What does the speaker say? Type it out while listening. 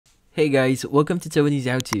Hey guys, welcome to Tony's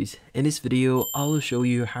How To's. In this video, I'll show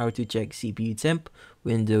you how to check CPU temp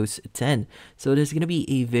Windows 10. So this is going to be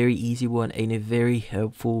a very easy one and a very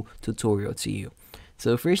helpful tutorial to you.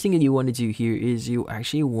 So first thing that you want to do here is you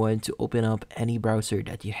actually want to open up any browser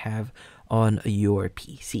that you have on your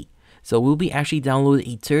PC. So we'll be actually downloading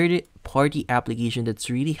a third-party application that's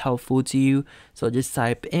really helpful to you. So just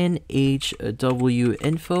type in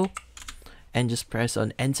hwinfo and just press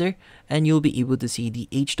on enter, and you'll be able to see the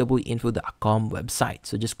hwinfo.com website.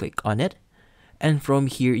 So just click on it, and from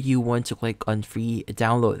here you want to click on free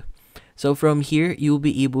download. So from here you'll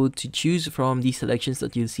be able to choose from the selections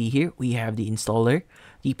that you see here. We have the installer,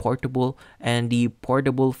 the portable, and the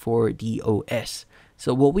portable for the OS.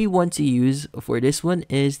 So what we want to use for this one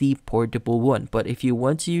is the portable one, but if you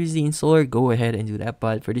want to use the installer, go ahead and do that.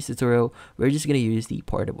 But for this tutorial, we're just going to use the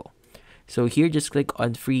portable. So here, just click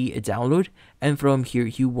on free download, and from here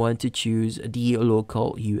you want to choose the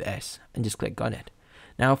local US and just click on it.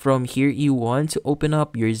 Now from here you want to open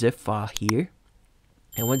up your zip file here,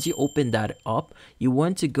 and once you open that up, you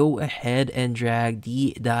want to go ahead and drag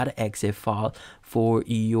the .exe file for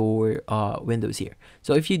your Windows here.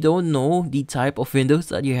 So if you don't know the type of Windows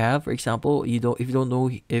that you have, for example, if you don't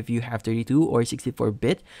know if you have 32 or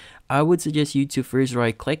 64-bit, I would suggest you to first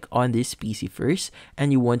right click on this PC first,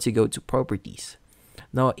 and you want to go to properties.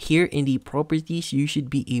 Now here in the properties, you should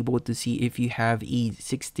be able to see if you have a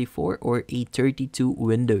 64 or a 32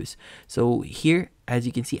 Windows. So here, as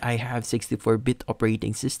you can see, I have 64-bit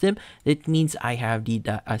operating system. That means I have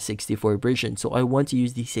the 64 version. So I want to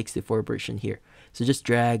use the 64 version here. So just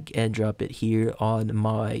drag and drop it here on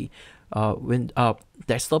my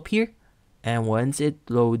desktop here. And once it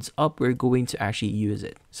loads up, we're going to actually use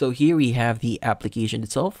it. So here we have the application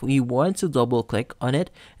itself. We want to double click on it.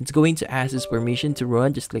 It's going to ask us permission to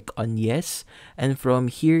run. Just click on yes. And from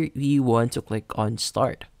here, we want to click on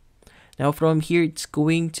start. Now from here, it's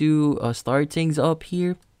going to start things up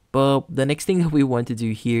here. But the next thing that we want to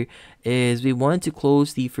do here is we want to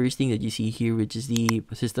close the first thing that you see here, which is the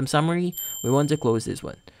system summary. We want to close this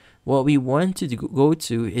one. What we want to go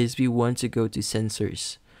to is we want to go to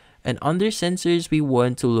sensors. And under sensors, we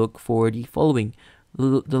want to look for the following.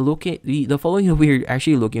 The following that we're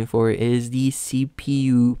actually looking for is the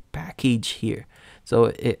CPU package here.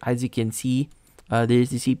 So as you can see,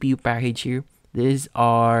 there's the CPU package here. This is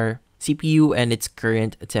our CPU and its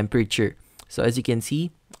current temperature. So as you can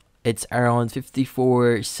see, it's around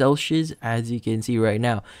 54 Celsius, as you can see right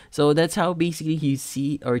now. So that's how basically you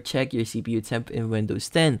see or check your CPU temp in Windows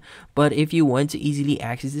 10. But if you want to easily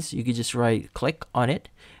access this, you can just right click on it,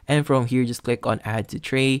 and from here just click on add to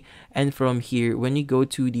tray. And from here, when you go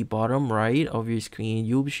to the bottom right of your screen,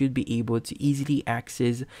 you should be able to easily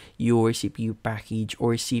access your CPU package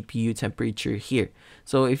or CPU temperature here.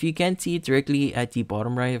 So if you can't see it directly at the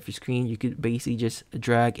bottom right of your screen, you could basically just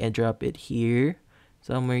drag and drop it here,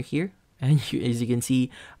 somewhere here, and as you can see,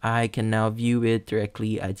 I can now view it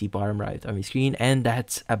directly at the bottom right of my screen, and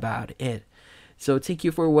that's about it. So thank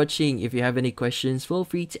you for watching. If you have any questions, feel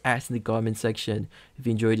free to ask in the comment section. If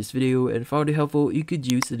you enjoyed this video and found it helpful, you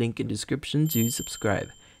could use the link in the description to subscribe.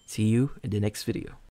 See you in the next video.